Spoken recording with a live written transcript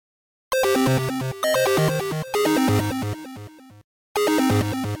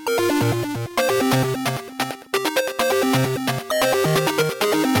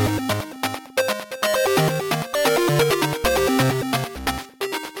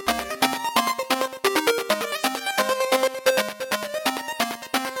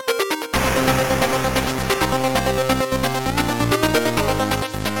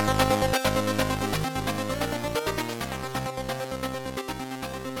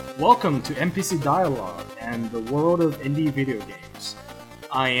Welcome to NPC Dialogue and the world of indie video games.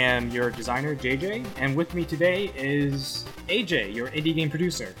 I am your designer, JJ, and with me today is AJ, your indie game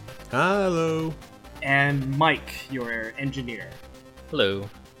producer. Hello. And Mike, your engineer. Hello.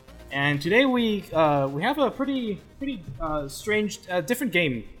 And today we have a pretty strange, different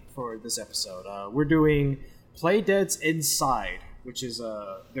game for this episode. We're doing Playdead's Inside, which is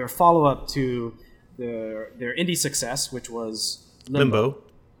their follow-up to their indie success, which was Limbo.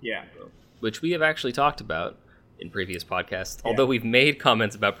 Yeah. Which we have actually talked about in previous podcasts, although we've made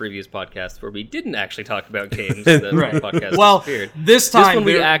comments about previous podcasts where we didn't actually talk about games that right. the podcast disappeared. This one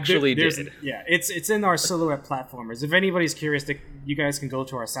we actually did. Yeah, it's in our Silhouette platformers. If anybody's curious, you guys can go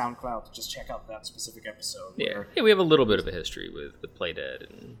to our SoundCloud to just check out that specific episode. Yeah, we have a little bit of a history with Playdead,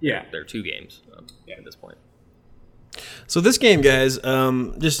 and there are two games at this point. So this game, guys,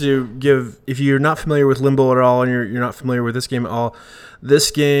 just to give, if you're not familiar with Limbo at all, and you're not familiar with this game at all,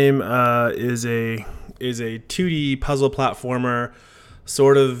 this game is a 2D puzzle platformer,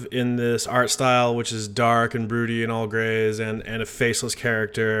 sort of in this art style, which is dark and broody and all grays, and a faceless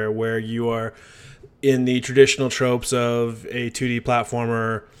character, where you are in the traditional tropes of a 2D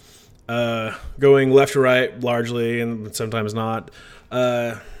platformer, going left to right largely, and sometimes not,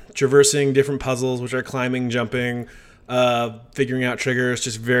 traversing different puzzles, which are climbing, jumping, figuring out triggers,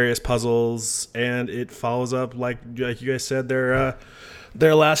 just various puzzles, and it follows up, like you guys said,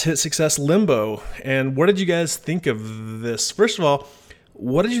 their last hit success, Limbo. And what did you guys think of this? First of all,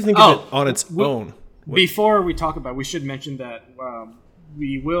 what did you think of it on its own? Before we talk about it, we should mention that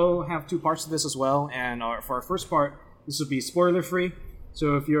we will have two parts to this as well, and for our first part, this will be spoiler-free.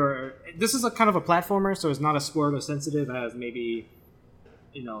 So this is a kind of a platformer, so it's not as spoiler-sensitive as maybe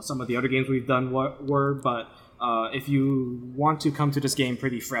some of the other games we've done were, but if you want to come to this game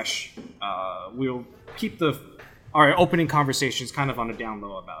pretty fresh, we'll keep our opening conversations kind of on a down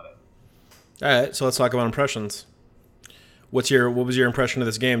low about it. All right, so let's talk about impressions. What was your impression of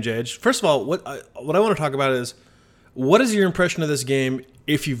this game, Jage? First of all, what I want to talk about is, what is your impression of this game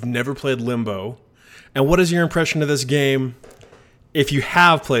if you've never played Limbo, and what is your impression of this game if you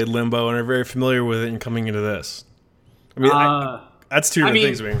have played Limbo and are very familiar with it and coming into this? I mean, that's two different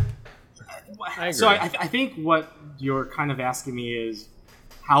things, man. I agree. So I think what you're kind of asking me is,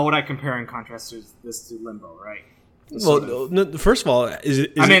 how would I compare and contrast this to Limbo, right? Well, first of all, I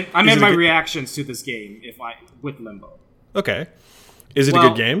meant my reactions to this game with Limbo. Okay, is it a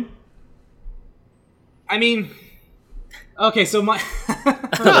good game? I mean, okay, so my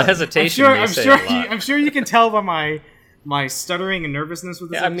the hesitation. I'm sure you can tell by my stuttering and nervousness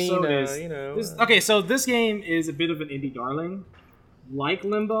with this episode. Okay, so this game is a bit of an indie darling, like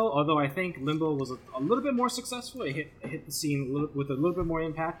Limbo, although I think Limbo was a little bit more successful. It hit the scene with a little bit more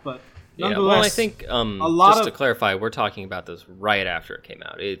impact, but nonetheless, well, I think to clarify, we're talking about this right after it came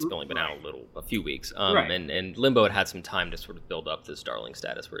out. It's only been out a few weeks, and Limbo had some time to sort of build up this darling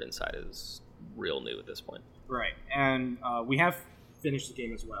status, where Inside is real new at this point. Right, and we have finished the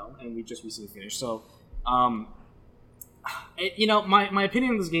game as well, and we just recently finished. So, my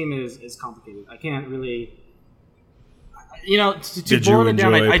opinion on this game is complicated. I can't really. To boil it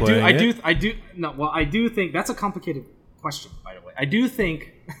down, I do think that's a complicated question, by the way. I do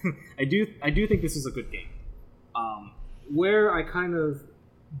think this is a good game. Where I kind of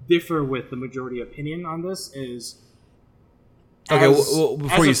differ with the majority opinion on this is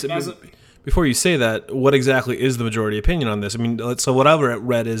before you say that, what exactly is the majority opinion on this? I mean, so what I've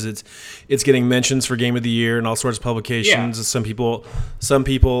read is it's getting mentions for Game of the Year and all sorts of publications. Yeah. Some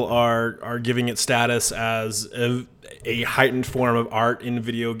people are giving it status as a heightened form of art in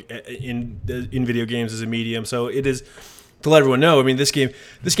video games as a medium. So it is, to let everyone know, I mean, this game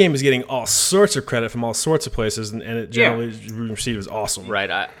is getting all sorts of credit from all sorts of places, and it generally received as awesome.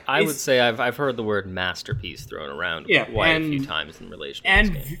 Right. I would say I've heard the word masterpiece thrown around quite a few times in relation to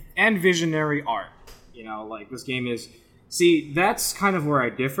this game. And visionary art. This game is... See, that's kind of where I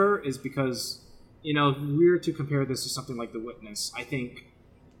differ, is because, if we were to compare this to something like The Witness, I think,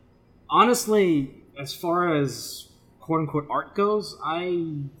 honestly, as far as quote-unquote art goes,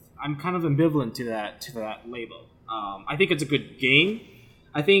 I'm kind of ambivalent to that label. I think it's a good game.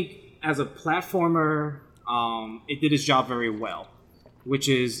 I think as a platformer, it did its job very well. which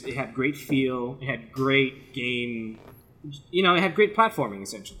is it had great feel, it had great game, it had great platforming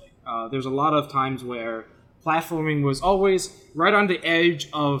essentially. There's a lot of times where platforming was always right on the edge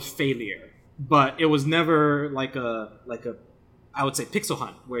of failure, but it was never like a I would say Pixel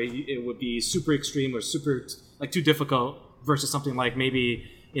Hunt, where it would be super extreme or super too difficult versus something like maybe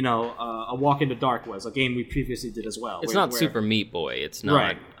a Walk in the Dark was a game we previously did as well. It's not Super Meat Boy. It's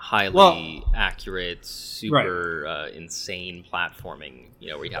not highly accurate, super insane platforming.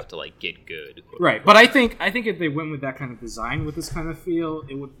 Where you have to get good. Right, but I think if they went with that kind of design with this kind of feel,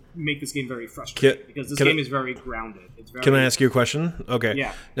 it would make this game very frustrating because this game is very grounded. Can I ask you a question? Okay.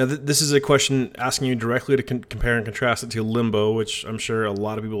 Yeah. Now this is a question asking you directly to compare and contrast it to Limbo, which I'm sure a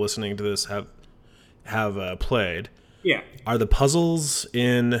lot of people listening to this have played. Yeah. Are the puzzles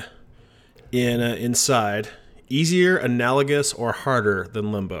inside easier, analogous, or harder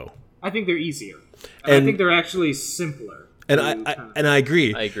than Limbo? I think they're easier. I think they're actually simpler. And I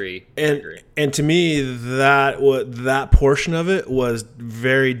agree. I agree. And to me, that portion of it was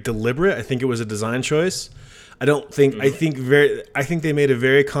very deliberate. I think it was a design choice. I think they made a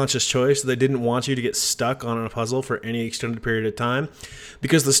very conscious choice. They didn't want you to get stuck on a puzzle for any extended period of time,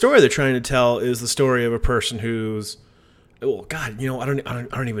 because the story they're trying to tell is the story of a person who's, well, God, I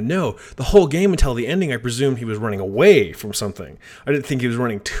don't even know. The whole game until the ending, I presumed he was running away from something. I didn't think he was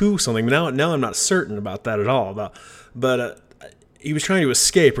running to something. Now I'm not certain about that at all. But he was trying to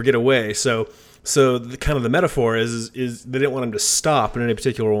escape or get away. So the kind of the metaphor is they didn't want him to stop in any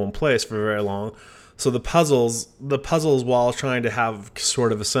particular one place for very long. So the puzzles, while trying to have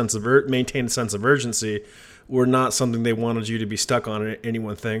sort of maintain a sense of urgency, were not something they wanted you to be stuck on at any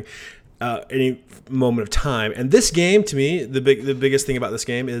one thing. Any moment of time. And this game, to me, the biggest thing about this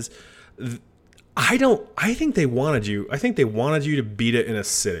game is I think they wanted you to beat it in a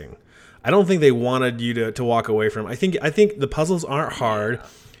sitting. I don't think they wanted you to walk away from it. I think the puzzles aren't hard.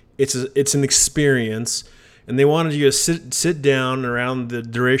 It's an experience, and they wanted you to sit down around the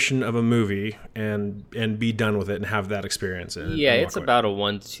duration of a movie and be done with it and have that experience. It's about a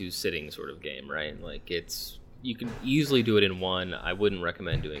 1-2 sitting sort of game, right? You can easily do it in one. I wouldn't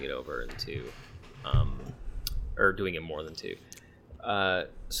recommend doing it over in two, or doing it more than two. I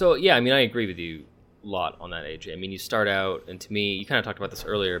agree with you a lot on that, AJ. You start out, and to me, you kind of talked about this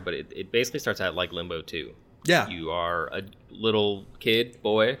earlier, but it basically starts out like Limbo 2. Yeah. You are a little kid,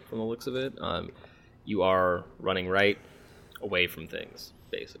 boy, from the looks of it. You are running right away from things,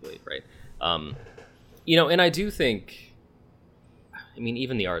 basically, right? And I do think,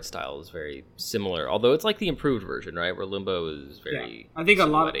 even the art style is very similar, although it's like the improved version, right? Where Limbo is very. Yeah. I think a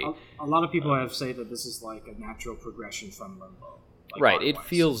lot of people have said that this is like a natural progression from Limbo. Right. It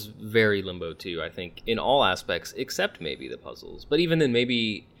feels very Limbo too, I think, in all aspects, except maybe the puzzles. But even then,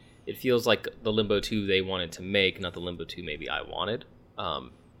 maybe it feels like the Limbo 2 they wanted to make, not the Limbo 2 maybe I wanted.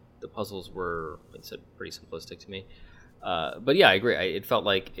 The puzzles were, like I said, pretty simplistic to me. But yeah, I agree. It felt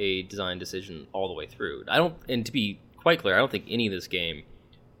like a design decision all the way through. And to be quite clear, I don't think any of this game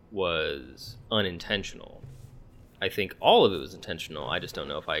was unintentional. I think all of it was intentional. I just don't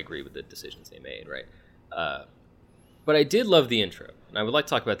know if I agree with the decisions they made, right? But I did love the intro, and I would like to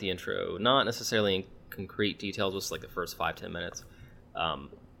talk about the intro, not necessarily in concrete details, just like the first 5-10 minutes.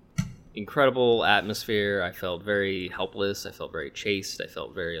 Incredible atmosphere. I felt very helpless. I felt very chased. I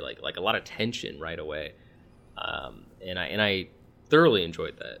felt very like a lot of tension right away, and I thoroughly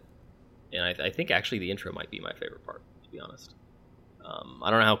enjoyed that. And I think actually the intro might be my favorite part, to be honest. I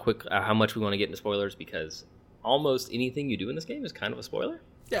don't know how much we want to get into spoilers, because almost anything you do in this game is kind of a spoiler.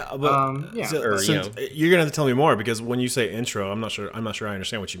 Yeah, but you're gonna have to tell me more, because when you say intro, I'm not sure I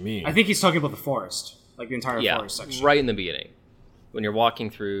understand what you mean. I think he's talking about the forest, like the entire forest section. Right in the beginning, when you're walking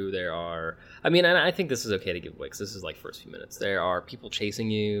through, there are. And I think this is okay to give away, because this is like first few minutes. There are people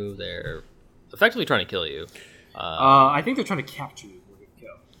chasing you. They're effectively trying to kill you. I think they're trying to capture you.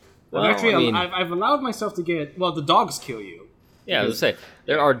 Well, actually, I've allowed myself to get. Well, the dogs kill you. Yeah, I was gonna say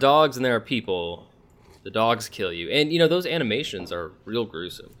there are dogs and there are people. The dogs kill you, and those animations are real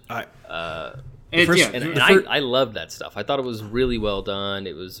gruesome. I loved that stuff. I thought it was really well done.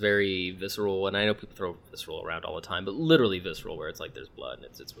 It was very visceral, and I know people throw visceral around all the time, but literally visceral, where it's like there's blood, and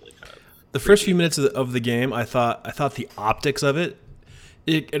it's really kind of. The first few minutes of the game, I thought the optics of it.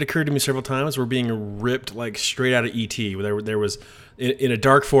 It occurred to me several times we're being ripped like straight out of E.T. There was in a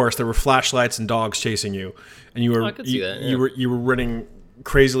dark forest, there were flashlights and dogs chasing you, and you were I could see that, yeah. you were running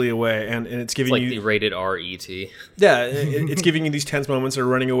crazily away, and it's giving like you the rated R E.T. Yeah, it's giving you these tense moments of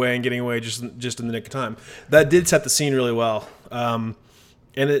running away and getting away just in the nick of time. That did set the scene really well, and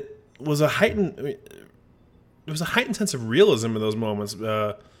it was a heightened sense of realism in those moments,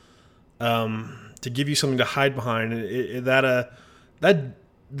 to give you something to hide behind.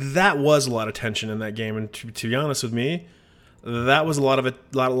 that was a lot of tension in that game, and to be honest with me, that was a lot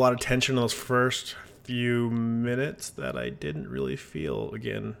of tension in those first few minutes that I didn't really feel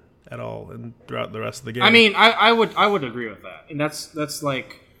again at all, and throughout the rest of the game. I mean, I would agree with that, and that's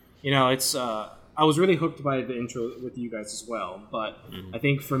like, it's I was really hooked by the intro with you guys as well, but I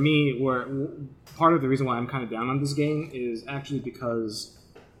think for me, part of the reason why I'm kind of down on this game is actually because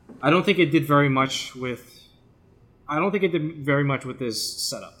I don't think it did very much with this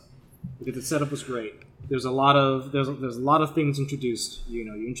setup, because the setup was great. There's a lot of things introduced.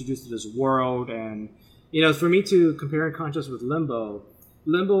 You introduced to this world, and for me to compare and contrast with Limbo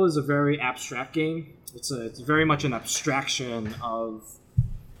is a very abstract game. It's very much an abstraction of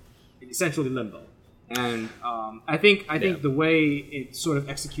essentially Limbo, and I think the way it sort of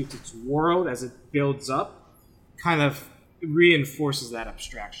executes its world as it builds up kind of reinforces that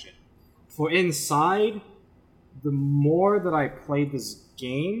abstraction. For Inside, the more that I played this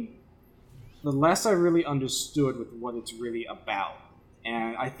game, the less I really understood with what it's really about.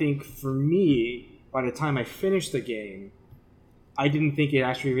 And I think for me, by the time I finished the game, I didn't think it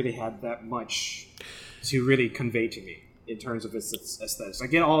actually really had that much to really convey to me in terms of its aesthetics. I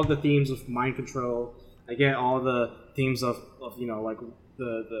get all of the themes of mind control. I get all the themes of like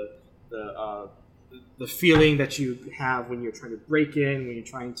the feeling that you have when you're trying to break in, when you're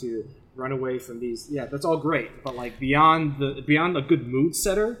trying to run away from these. Yeah, that's all great. But like beyond a good mood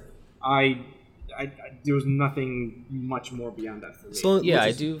setter, there was nothing much more beyond that for me. So yeah,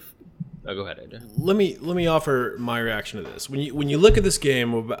 I do. Oh, go ahead, AJ. Let me offer my reaction to this. When you look at this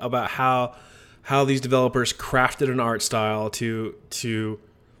game about how these developers crafted an art style to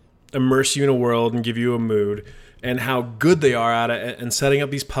immerse you in a world and give you a mood, and how good they are at it, and setting up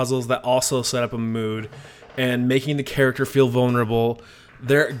these puzzles that also set up a mood, and making the character feel vulnerable,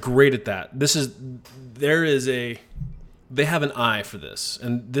 they're great at that. They have an eye for this,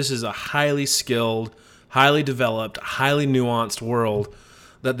 and this is a highly skilled, highly developed, highly nuanced world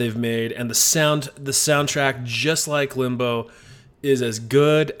that they've made, and the soundtrack, just like Limbo, is as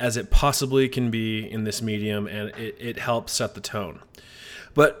good as it possibly can be in this medium, and it helps set the tone.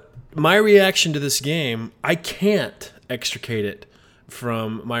 But my reaction to this game, I can't extricate it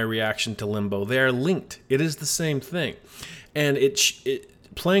from my reaction to Limbo. They are linked. It is the same thing, and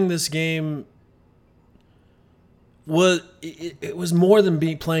playing this game was more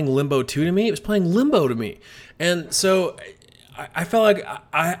than playing Limbo 2 to me. It was playing Limbo to me, and so I felt like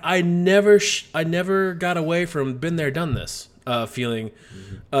I never got away from been there, done this feeling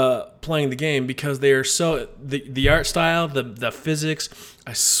playing the game, because they are so the art style, the physics.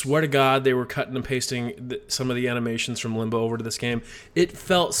 I swear to God, they were cutting and pasting some of the animations from Limbo over to this game. It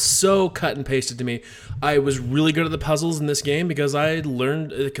felt so cut and pasted to me. I was really good at the puzzles in this game because I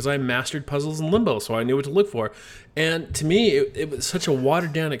mastered puzzles in Limbo, so I knew what to look for. And to me, it was such a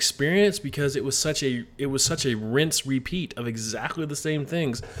watered down experience because it was such a rinse repeat of exactly the same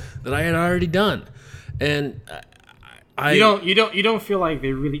things that I had already done. And you don't feel like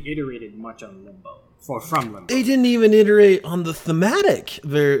they really iterated much on Limbo. From Limbo. They didn't even iterate on the thematic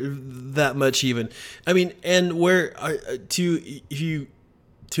that much even. I mean, and where to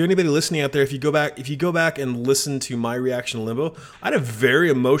anybody listening out there, if you go back and listen to my reaction to Limbo, I had a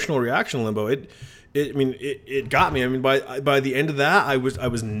very emotional reaction to Limbo. It got me. I mean, by the end of that, I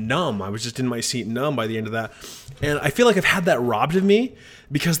was numb. I was just in my seat, numb by the end of that. And I feel like I've had that robbed of me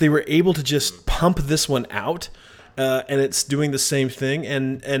because they were able to just pump this one out. And it's doing the same thing,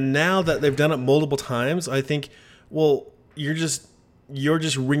 and now that they've done it multiple times, I think, well, you're just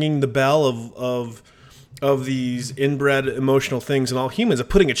ringing the bell of these inbred emotional things in all humans, of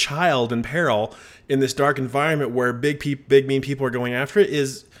putting a child in peril in this dark environment where big mean people are going after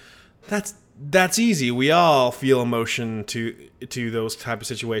it. That's easy. We all feel emotion to those type of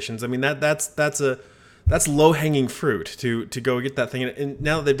situations. I mean, that's low hanging fruit to go get that thing. And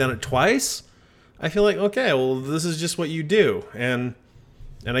now that they've done it twice, I feel like, okay, well, this is just what you do, and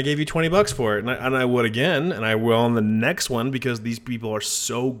I gave you $20 for it, and I would again, and I will on the next one because these people are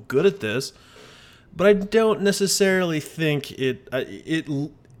so good at this. But I don't necessarily think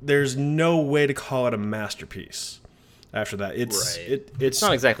there's no way to call it a masterpiece. After that, it's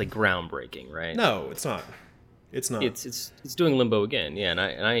not exactly groundbreaking, right? No, it's not. It's not. It's doing Limbo again, yeah,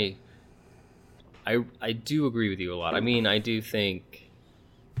 and I do agree with you a lot. I mean, I do think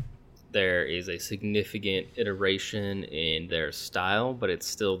there is a significant iteration in their style, but it's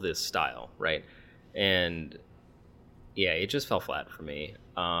still this style, right? And yeah, it just fell flat for me.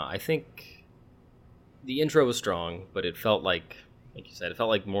 I think the intro was strong, but it felt like you said, it felt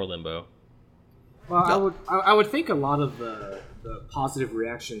like more Limbo. Well, I would think a lot of the positive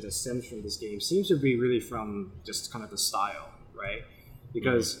reaction that stems from this game seems to be really from just kind of the style, right?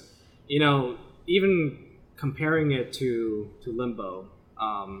 Because even comparing it to Limbo,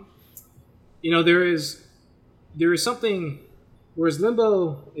 there is something. Whereas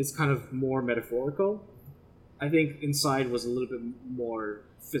Limbo is kind of more metaphorical, I think Inside was a little bit more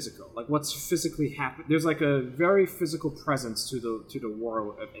physical. Like what's physically happening. There's like a very physical presence to the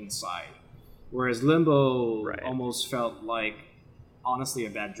world of Inside, whereas Limbo almost felt like honestly a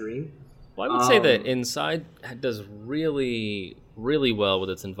bad dream. Well, I would say that Inside does really, really well with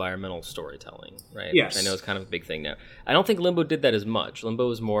its environmental storytelling, right? Yes. Which I know is kind of a big thing now. I don't think Limbo did that as much. Limbo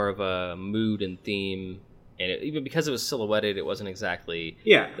was more of a mood and theme, and even because it was silhouetted, it wasn't exactly...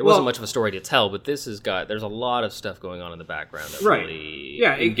 Yeah. There wasn't much of a story to tell, but this has got... There's a lot of stuff going on in the background that really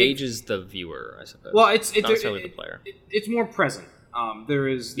engages the viewer, I suppose. Well, it's not necessarily the player. It's more present.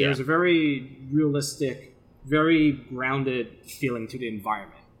 There's a very realistic, very grounded feeling to the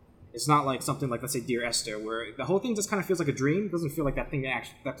environment. It's not like something like, let's say, Dear Esther, where the whole thing just kind of feels like a dream. It doesn't feel like that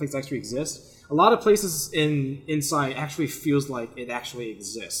place actually exists. A lot of places Inside actually feels like it actually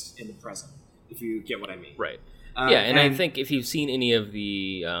exists in the present, if you get what I mean. Right. And I think if you've seen any of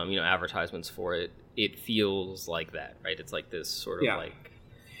the advertisements for it, it feels like that, right? It's like this sort of like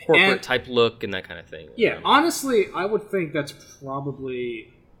corporate type look and that kind of thing. Yeah, honestly, I would think that's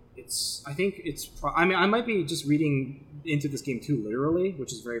probably... I might be just reading into this game too literally,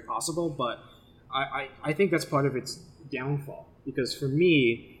 which is very possible, but I think that's part of its downfall. Because for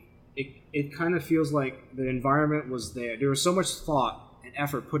me, it kind of feels like the environment was there. There was so much thought and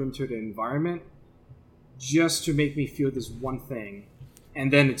effort put into the environment just to make me feel this one thing,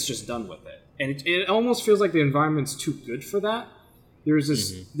 and then it's just done with it. And it almost feels like the environment's too good for that. There's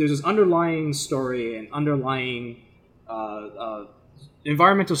this underlying story and underlying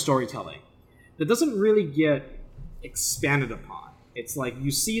environmental storytelling that doesn't really get expanded upon. It's like you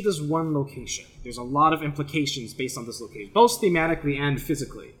see this one location. There's a lot of implications based on this location, both thematically and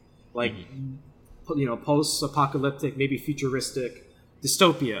physically. Like, post-apocalyptic, maybe futuristic,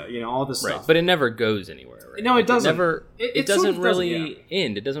 dystopia, all this stuff. But it never goes anywhere, right? No, it doesn't. It doesn't really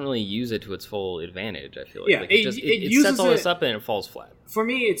end. It doesn't really use it to its full advantage, I feel like. Yeah, it sets all this up and it falls flat. For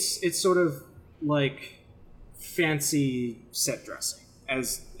me, it's sort of like fancy set dressing.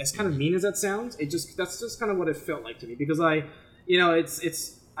 As kind of mean as that sounds, that's just kind of what it felt like to me, because I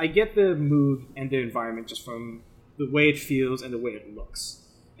get the mood and the environment just from the way it feels and the way it looks,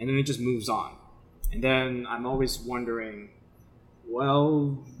 and then it just moves on, and then I'm always wondering,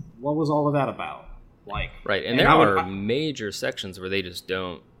 well, what was all of that about? Like, right, and there are major sections where they just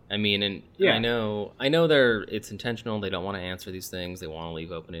don't. I mean, I know it's intentional. They don't want to answer these things. They want to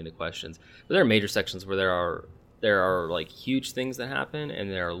leave open-ended questions, but there are major sections where there are like huge things that happen, and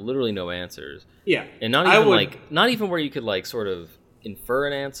there are literally no answers. Yeah, and not even where you could like sort of infer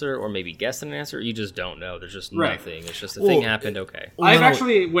an answer or maybe guess an answer. You just don't know. There's just nothing. It's just thing happened. Okay. I've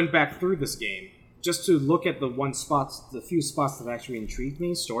actually went back through this game just to look at the few spots that actually intrigued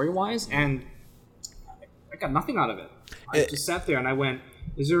me story-wise, and I got nothing out of it. I just sat there and I went,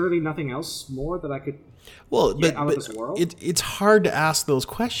 "Is there really nothing else more that I could?" Out of this world? It's hard to ask those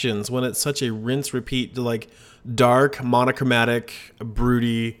questions when it's such a rinse repeat, like dark, monochromatic,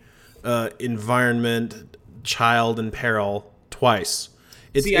 broody environment, child in peril twice.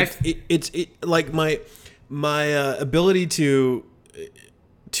 It's like my ability to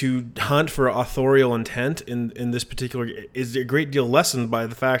hunt for authorial intent in this particular is a great deal lessened by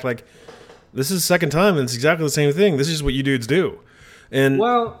the fact like this is the second time and it's exactly the same thing. This is what you dudes do. And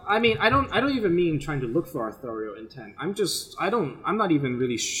well, I mean, I don't even mean trying to look for authorial intent. I'm not even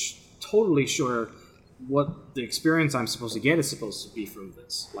really totally sure what the experience I'm supposed to get is supposed to be from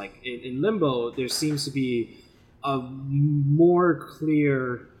this. Like in Limbo, there seems to be a more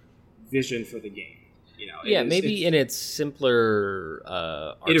clear vision for the game. Maybe in its simpler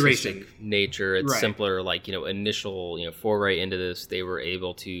artistic nature, it's simpler. Like initial foray into this, they were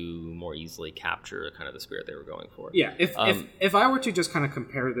able to more easily capture kind of the spirit they were going for. Yeah, if I were to just kind of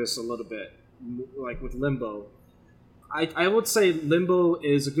compare this a little bit, like with Limbo, I would say Limbo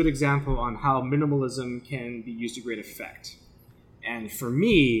is a good example on how minimalism can be used to great effect. And for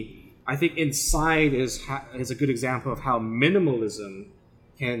me, I think Inside is a good example of how minimalism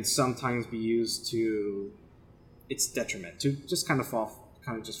can sometimes be used to its detriment, to just kind of fall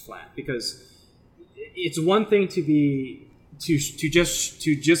just flat. Because it's one thing to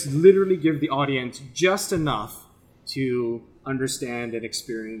just literally give the audience just enough to understand and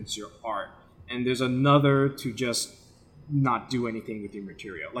experience your art, and there's another to just not do anything with your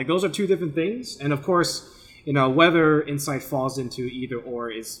material. Like, those are two different things. And of course, whether Inside falls into either or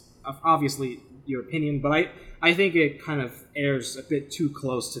is obviously your opinion, but I think it kind of airs a bit too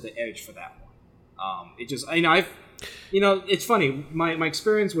close to the edge for that one. it's funny. My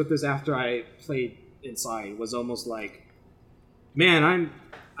experience with this after I played Inside was almost like, man,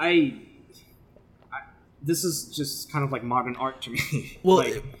 this is just kind of like modern art to me. Well,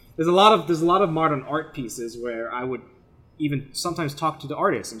 like, there's a lot of modern art pieces where I would even sometimes talk to the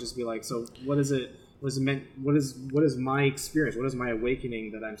artist and just be like, so what is it? What is it meant? What is my experience? What is my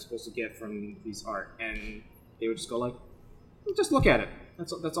awakening that I'm supposed to get from these art? And they would just go like, just look at it.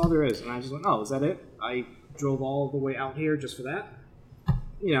 That's all there is. And I just went, oh, is that it? I drove all the way out here just for that.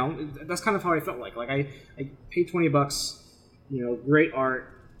 That's kind of how I felt like. Like I paid $20. Great art,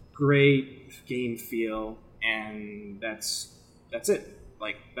 great game feel, and that's it.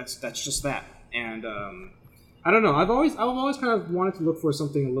 Like that's just that. And I don't know. I've always kind of wanted to look for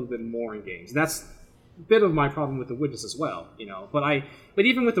something a little bit more in games. That's a bit of my problem with The Witness as well. But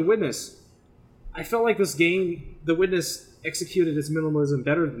even with The Witness, I felt like this game, The Witness, executed its minimalism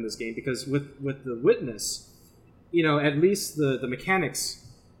better than this game, because with The Witness, at least the mechanics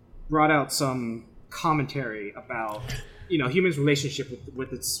brought out some commentary about humans' relationship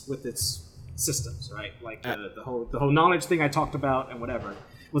with its systems, right? Like the whole knowledge thing I talked about and whatever.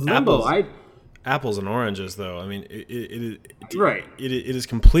 With Limbo, apples and oranges, though. I mean, right. It is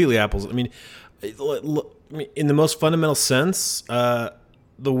completely apples. I mean, in the most fundamental sense, The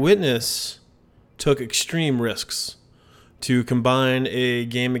Witness took extreme risks to combine a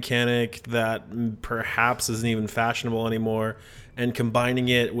game mechanic that perhaps isn't even fashionable anymore, and combining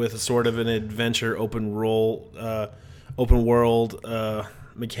it with a sort of an adventure open world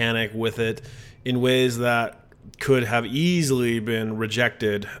mechanic with it in ways that could have easily been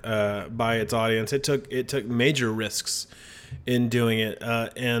rejected by its audience. It took major risks in doing it,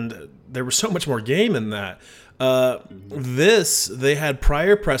 and there was so much more game in that. They had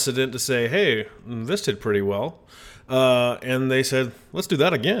prior precedent to say, hey, this did pretty well, and they said, let's do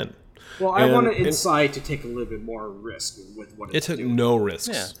that again. Well, I wanted Inside to take a little bit more risk with what it took doing. No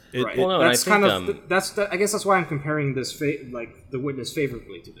risks. Yeah. Right. I guess that's why I'm comparing this The Witness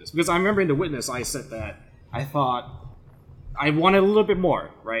favorably to this, because I remember in The Witness I said that I thought I wanted a little bit more,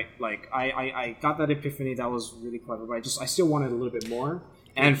 right? Like I got that epiphany that was really clever, but I still wanted a little bit more.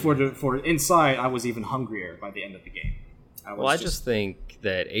 And for Inside, I was even hungrier by the end of the game. I just think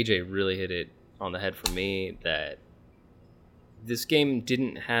that AJ really hit it on the head for me, that this game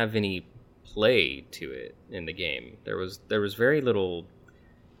didn't have any play to it in the game. There was very little.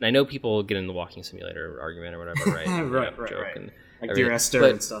 And I know people get in the walking simulator argument or whatever, right? right. And like Dear Esther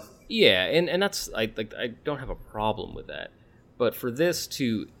and stuff. Yeah, and that's I don't have a problem with that. But for this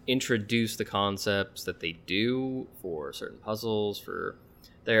to introduce the concepts that they do for certain puzzles,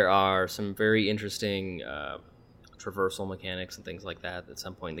 there are some very interesting traversal mechanics and things like that at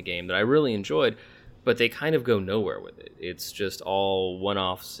some point in the game that I really enjoyed, but they kind of go nowhere with it. It's just all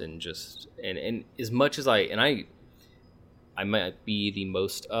one-offs and as much as I might be the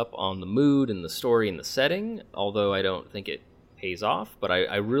most up on the mood and the story and the setting, although I don't think it pays off, but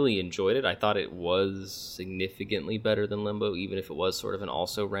I really enjoyed it. I thought it was significantly better than Limbo, even if it was sort of an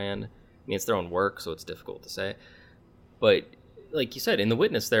also-ran. I mean, it's their own work, so it's difficult to say. But like you said, in The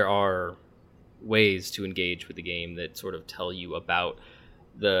Witness, there are ways to engage with the game that sort of tell you about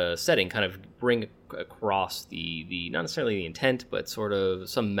the setting, kind of bring across the not necessarily the intent, but sort of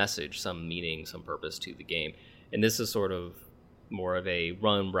some message, some meaning, some purpose to the game. And this is sort of more of a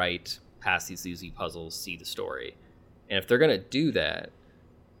run right past these easy puzzles, see the story. And if they're going to do that,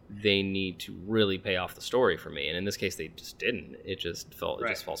 they need to really pay off the story for me. And in this case, they just didn't. It just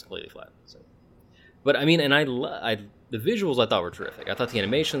just falls completely flat. So. But I mean, and the visuals I thought were terrific. I thought the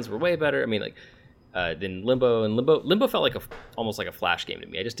animations were way better. I mean, like than Limbo, and Limbo felt like almost like a Flash game to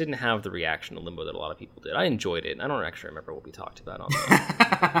me. I just didn't have the reaction to Limbo that a lot of people did. I enjoyed it. I don't actually remember what we talked about on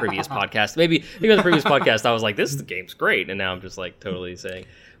the previous podcast. Maybe on the previous podcast I was like, this game's great, and now I'm just like totally saying.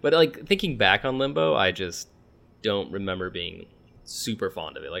 But like thinking back on Limbo, I just don't remember being super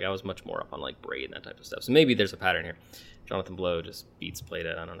fond of it. Like I was much more up on like Braid and that type of stuff. So maybe there's a pattern here. Jonathan Blow just beats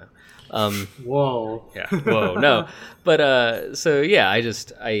Playdead. I don't know. Whoa. Yeah. Whoa. No. But so yeah,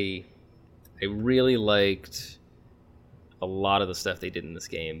 I really liked a lot of the stuff they did in this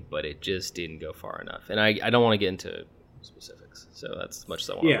game, but it just didn't go far enough. And I don't want to get into specifics, so that's as much as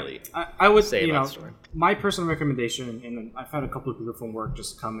I want to really I would say about the story. My personal recommendation, and I've had a couple of people from work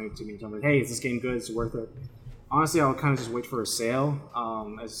just coming to me and telling me, hey, is this game good? Is it worth it? Honestly, I'll kind of just wait for a sale.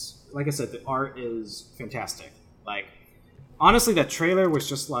 Like I said, the art is fantastic. Like, honestly, that trailer was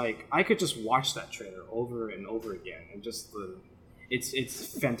just like, I could just watch that trailer over and over again, and just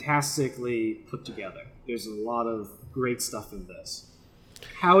it's fantastically put together. There's a lot of great stuff in this.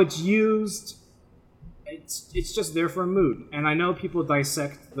 How it's used, it's just there for a mood. And I know people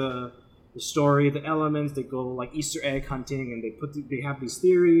dissect the the story, the elements. They go like Easter egg hunting, and they have these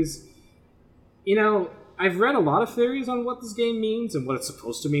theories. You know, I've read a lot of theories on what this game means and what it's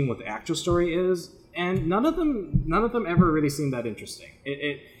supposed to mean, what the actual story is, and none of them ever really seem that interesting.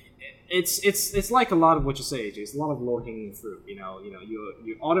 It's like a lot of what you say, AJ. It's a lot of low hanging fruit.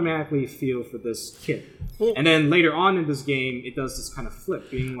 You automatically feel for this kid, and then later on in this game, it does this kind of flip,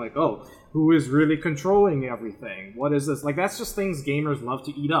 being like, oh, who is really controlling everything? What is this? Like, that's just things gamers love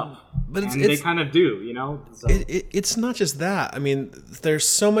to eat up, and they kind of do. So. It's not just that. I mean, there's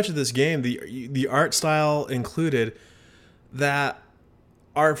so much of this game, the art style included, that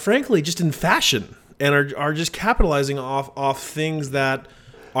are frankly just in fashion and are just capitalizing off things that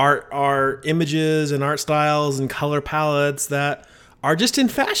are images and art styles and color palettes that are just in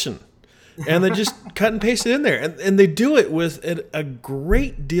fashion, and they just cut and paste it in there, and they do it with a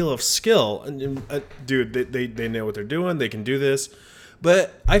great deal of skill. And dude, they know what they're doing. They can do this,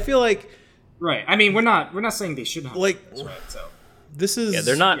 but I feel like, right. I mean, we're not saying they shouldn't have like this, right? So this is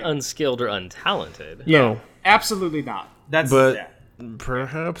they're not unskilled or untalented. No, absolutely not.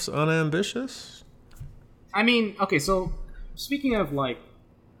 Perhaps unambitious. I mean, okay. So speaking of like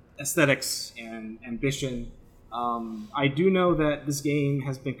aesthetics and ambition, I do know that this game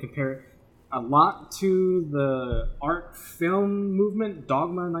has been compared a lot to the art film movement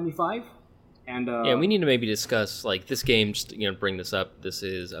Dogma 95, and we need to maybe discuss like this game. Just bring this up. This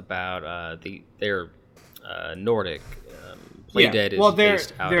is about their Nordic Playdead. Well, is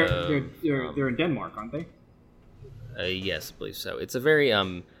based out of they're in Denmark, aren't they? Yes, I believe so. It's a very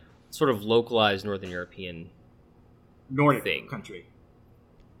sort of localized Northern European Nordic country.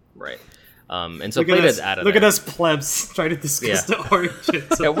 Right. And so Playdead's out of Look at us plebs trying to discuss the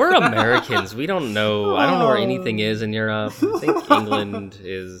origins. Yeah, we're Americans. We don't know. I don't know where anything is in Europe. I think England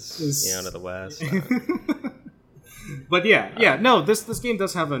is to the west. But no, this game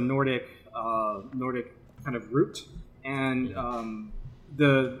does have a Nordic kind of root, and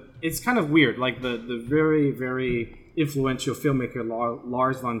it's kind of weird. Like the very, very influential filmmaker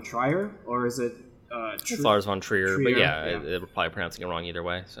Lars von Trier, or is it? It's Lars von Trier, but we're probably pronouncing it wrong either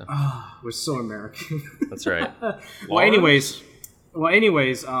way. So we're so American. That's right. Well, anyways,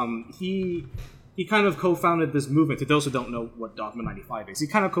 he kind of co-founded this movement. To those who don't know what Dogma 95 is, he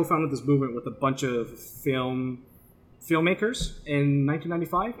kind of co-founded this movement with a bunch of filmmakers in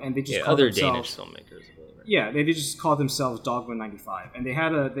 1995, and they just called other themselves, Danish filmmakers. Right? Yeah, they just called themselves Dogma 95, and they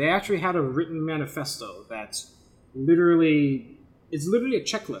actually had a written manifesto that's literally. It's literally a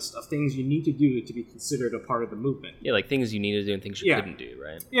checklist of things you need to do to be considered a part of the movement. Yeah, like things you need to do and things you couldn't do,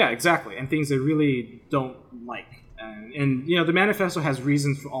 right? Yeah, exactly. And things they really don't like. And the manifesto has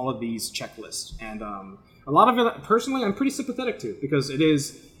reasons for all of these checklists. And a lot of it, personally, I'm pretty sympathetic to, because it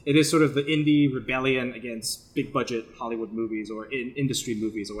is sort of the indie rebellion against big-budget Hollywood movies or industry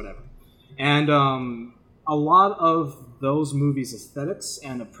movies or whatever. And a lot of those movies' aesthetics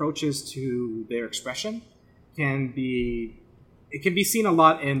and approaches to their expression can be seen a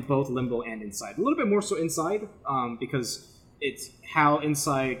lot in both Limbo and Inside. A little bit more so Inside, because it's how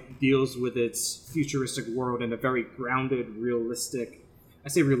Inside deals with its futuristic world in a very grounded, realistic. I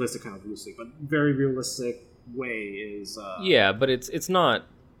say realistic kind of loosely, but very realistic way is. But it's not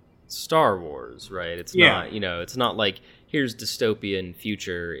Star Wars, right? It's not. It's not like here's dystopian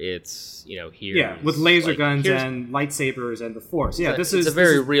future. It's here's with laser guns and lightsabers and the Force. Yeah, it's a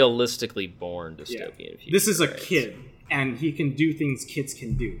very realistically born dystopian future. This is a kid. And he can do things kids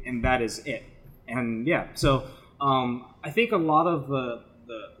can do, and that is it. And so I think a lot of the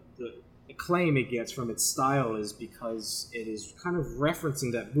acclaim it gets from its style is because it is kind of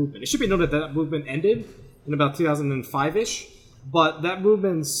referencing that movement. It should be noted that movement ended in about 2005-ish, but that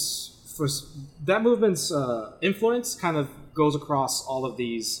movement's influence kind of goes across all of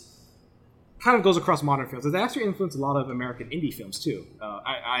these. Kind of goes across modern films. It actually influenced a lot of American indie films too.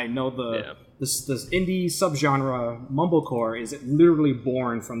 I know this indie subgenre mumblecore is literally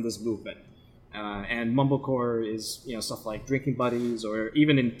born from this movement, and mumblecore is stuff like Drinking Buddies, or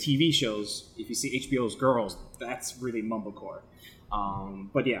even in TV shows. If you see HBO's Girls, that's really mumblecore.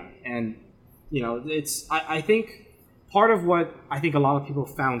 But yeah, and it's I think part of what I think a lot of people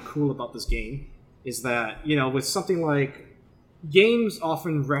found cool about this game is that with something like. Games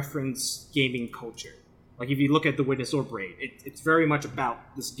often reference gaming culture. Like if you look at The Witness or Braid, it's very much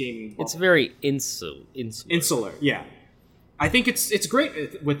about this gaming bubble. It's very insular. Yeah. I think it's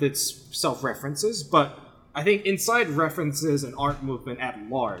great with its self-references, but I think Inside references an art movement at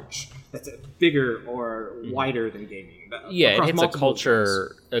large that's bigger or wider than gaming. Yeah, it hits a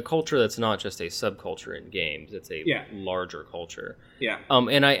culture that's not just a subculture in games. It's a larger culture. Yeah.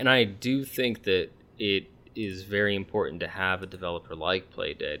 And I do think that is very important to have a developer like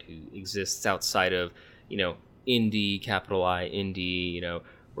Playdead who exists outside of, indie, capital I, indie,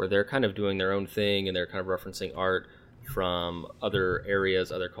 where they're kind of doing their own thing and they're kind of referencing art from other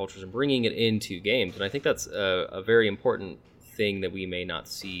areas, other cultures, and bringing it into games. And I think that's a very important thing that we may not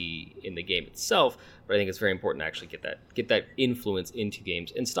see in the game itself, but I think it's very important to actually get that influence into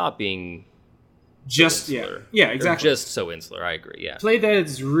games and stop being just insular. Yeah, exactly. Or just so insular. I agree. Yeah, Playdead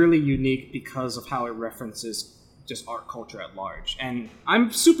is really unique because of how it references just art culture at large, and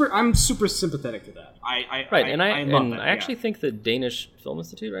I'm super sympathetic to that. I actually think the Danish Film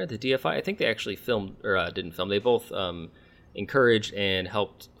Institute, right, the DFI, I think they actually filmed or didn't film. They both encouraged and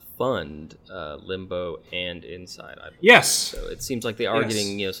helped fund Limbo and Inside. I believe. Yes. So it seems like they are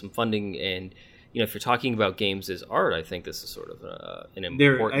getting some funding, and if you're talking about games as art, I think this is sort of an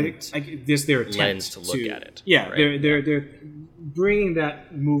important lens to look at it. Yeah, right? they're bringing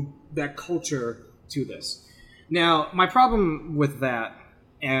that culture to this. Now, my problem with that,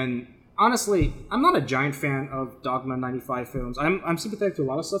 and honestly, I'm not a giant fan of Dogma 95 films. I'm sympathetic to a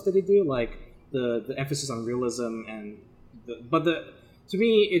lot of stuff that they do, like the emphasis on realism to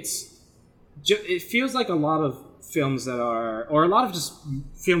me, it feels like a lot of films that are, or a lot of just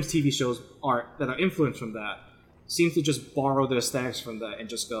films, TV shows, art that are influenced from that, seem to just borrow the aesthetics from that and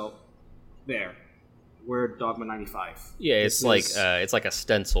just go, there, we're Dogma 95. Yeah, it's like a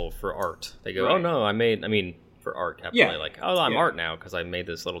stencil for art. They go, right. Oh no, for art, capital A, like, oh, I'm art now because I made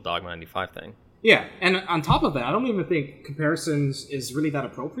this little Dogma 95 thing. Yeah, and on top of that, I don't even think comparisons is really that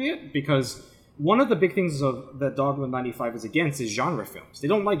appropriate, because one of the big things that Dogma 95 is against is genre films. They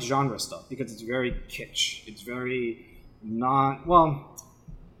don't like genre stuff because it's very kitsch. It's very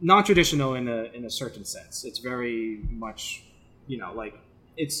non-traditional in a certain sense. It's very much,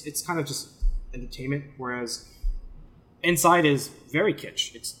 it's kind of just entertainment, whereas Inside is very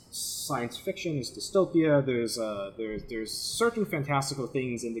kitsch. It's science fiction, it's dystopia, there's certain fantastical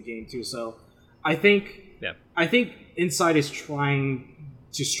things in the game too. So I think Inside is trying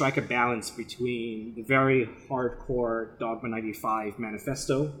to strike a balance between the very hardcore Dogma 95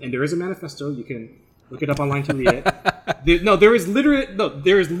 manifesto, and there is a manifesto, you can look it up online to read it. There is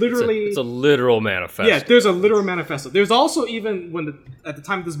literally it's a literal manifesto. Yeah, there's a literal manifesto. There's also, even at the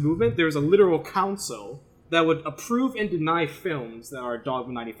time of this movement, there's a literal council that would approve and deny films that are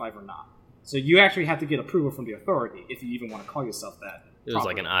Dogma 95 or not. So you actually have to get approval from the authority if you even want to call yourself that. It was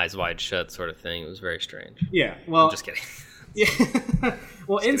like an eyes wide shut sort of thing. It was very strange. Yeah, well, I'm just kidding. Yeah.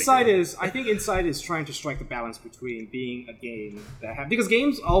 Well, I think Inside is trying to strike the balance between being a game because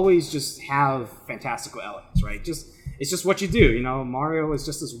games always just have fantastical elements, right? It's just what you do. Mario is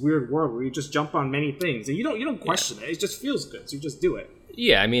just this weird world where you just jump on many things and you don't question it. It just feels good, so you just do it.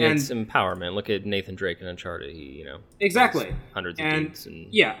 Yeah, it's empowerment. Look at Nathan Drake in Uncharted. He, exactly hundreds of dudes.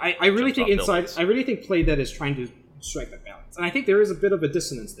 I really think Inside. I really think Playdead is trying to strike that balance, and I think there is a bit of a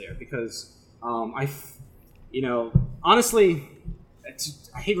dissonance there because honestly,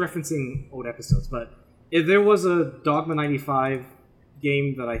 I hate referencing old episodes, but if there was a Dogma 95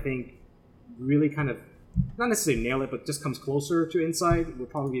 game that I think really kind of not necessarily nail it, but just comes closer to Inside, would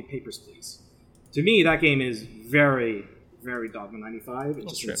probably be Papers, Please. To me, that game is very, very Dogma 95. It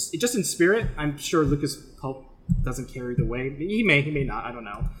just in spirit. I'm sure Lucas Pope doesn't carry the way. He may not. I don't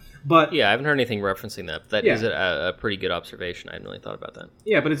know. But yeah, I haven't heard anything referencing that. But that is a pretty good observation. I hadn't really thought about that.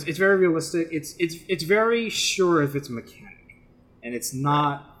 Yeah, but it's very realistic. It's very sure of its mechanic, and it's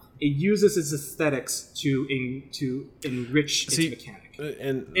not. It uses its aesthetics to enrich its mechanic.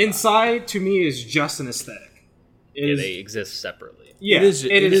 And Inside, to me, is just an aesthetic. They exist separately. Yeah, it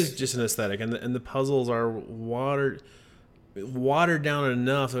is just an aesthetic, and the puzzles are watered down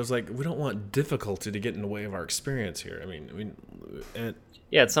enough. I was like, we don't want difficulty to get in the way of our experience here.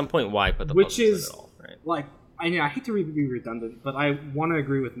 At some point, why put the puzzles in at all? Right? Like, I hate to be redundant, but I want to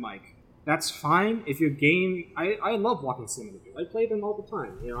agree with Mike. That's fine if your game. I love walking simulators. I play them all the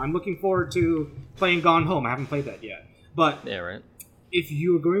time. I'm looking forward to playing Gone Home. I haven't played that yet, but yeah, right. If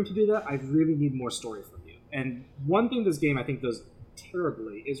you are going to do that, I really need more story from you. And one thing this game I think does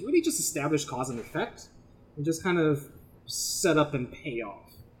terribly is really just establish cause and effect, and just kind of set up and pay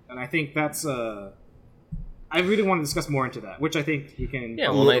off. And I think that's I really want to discuss more into that, which I think we can. Yeah,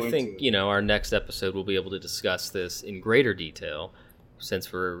 well, I think our next episode we'll be able to discuss this in greater detail.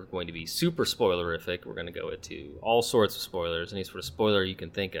 Since we're going to be super spoilerific, we're going to go into all sorts of spoilers, any sort of spoiler you can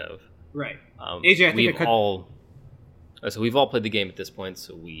think of. Right. AJ, I think we've all played the game at this point,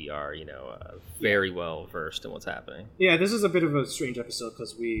 so we are, very well versed in what's happening. Yeah, this is a bit of a strange episode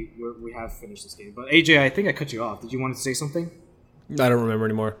because we have finished this game. But AJ, I think I cut you off. Did you want to say something? I don't remember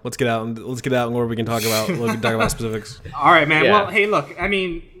anymore. Let's get out and where we can talk about specifics. All right, man. Yeah. Well, hey, look.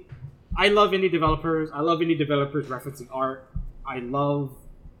 I love indie developers. I love indie developers referencing art.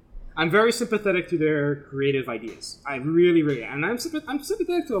 I'm very sympathetic to their creative ideas. I really, really am. And I'm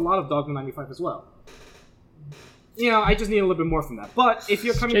sympathetic to a lot of Dogma 95 as well. I just need a little bit more from that. But if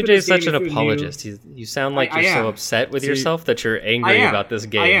you're coming to this game... JJ is such an apologist. You sound like you're so upset with yourself that you're angry about this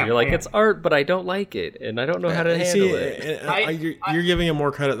game. You're like, it's art, but I don't like it, and I don't know how to handle it. You're giving him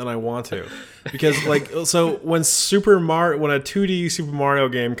more credit than I want to. Because, so when a 2D Super Mario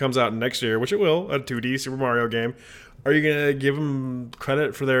game comes out next year, which it will, a 2D Super Mario game, are you going to give them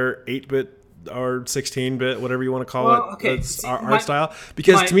credit for their 8-bit or 16-bit, whatever you want to call it, okay. art style?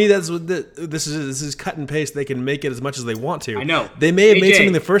 Because to me, that's what this is cut and paste. They can make it as much as they want to. I know. They may have made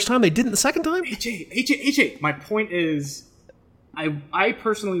something the first time, they didn't the second time. AJ, my point is, I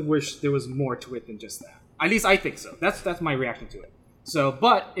personally wish there was more to it than just that. At least I think so. That's my reaction to it. So,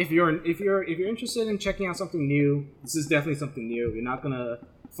 but if you're interested in checking out something new, this is definitely something new. You're not gonna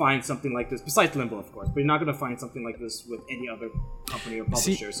find something like this, besides Limbo, of course, but you're not going to find something like this with any other company or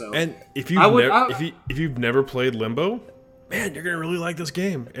publisher. And if you've never played Limbo, man, you're going to really like this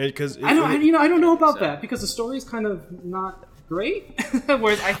game. Because I don't know about that, because the story is kind of not great,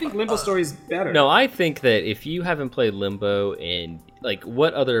 whereas I think Limbo's story is better. No, I think that if you haven't played Limbo, and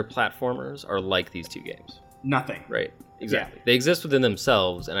what other platformers are like these two games? Nothing. Right. Exactly. Yeah. They exist within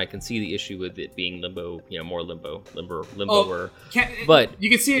themselves, and I can see the issue with it being Limbo, more Limbo. But you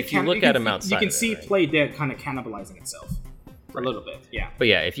can see if you look at them outside, you can see Play Dead kind of cannibalizing itself a little bit. Yeah. But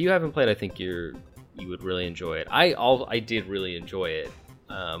yeah, if you haven't played, I think you would really enjoy it. I did really enjoy it,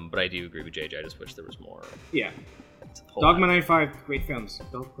 but I do agree with JJ. I just wish there was more. Yeah. Dogma 95, great films.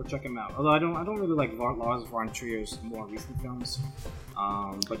 Go check them out. Although I don't really like Lars von Trier's more recent films.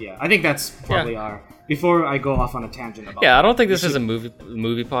 But yeah, I think that's probably our. Before I go off on a tangent about. Yeah, I don't think this is a movie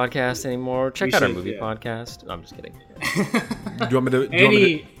podcast anymore. Check out our movie podcast. No, I'm just kidding. Do you want me to?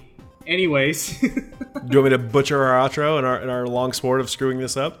 Anyways. Do you want me to butcher our outro and our long sport of screwing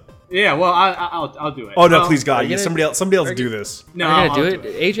this up? Yeah, well, I'll do it. Oh no, please God, somebody else do this. No, I'll do it.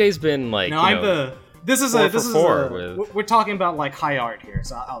 AJ's been like. No, I'm the. This is we're talking about high art here,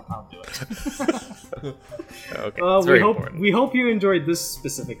 so I'll do it. Okay. We hope you enjoyed this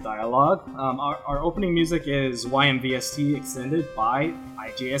specific dialogue. Our opening music is YMVST Extended by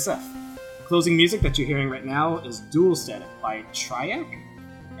IJSF. Closing music that you're hearing right now is Dual Static by Triac,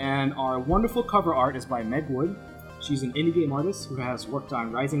 and our wonderful cover art is by Meg Wood. She's an indie game artist who has worked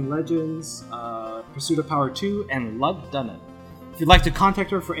on Rising Legends, Pursuit of Power 2, and Lug Dunnan. If you'd like to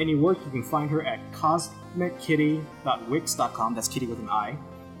contact her for any work, you can find her at cosmickitty.wix.com. That's kitty with an I.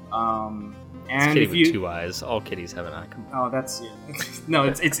 And it's kitty with two eyes. All kitties have an eye. Oh, that's no.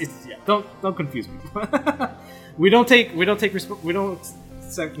 It's yeah. Don't confuse me. we don't take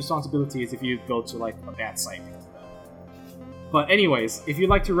responsibilities if you go to a bad site. But anyways, if you'd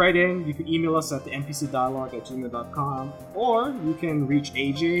like to write in, you can email us at thempcdialogue@gmail.com, or you can reach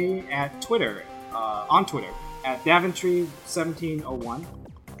AJ at Twitter, on Twitter, at Daventry1701,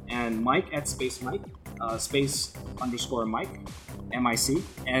 and Mike at Space Mike, Space_Mike, MIC,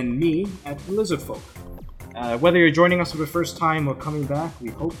 and me at Lizardfolk. Whether you're joining us for the first time or coming back, we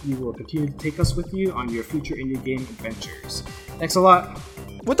hope you will continue to take us with you on your future indie game adventures. Thanks a lot.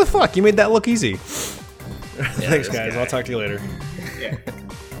 What the fuck? You made that look easy. Thanks, guys. I'll talk to you later. Yeah.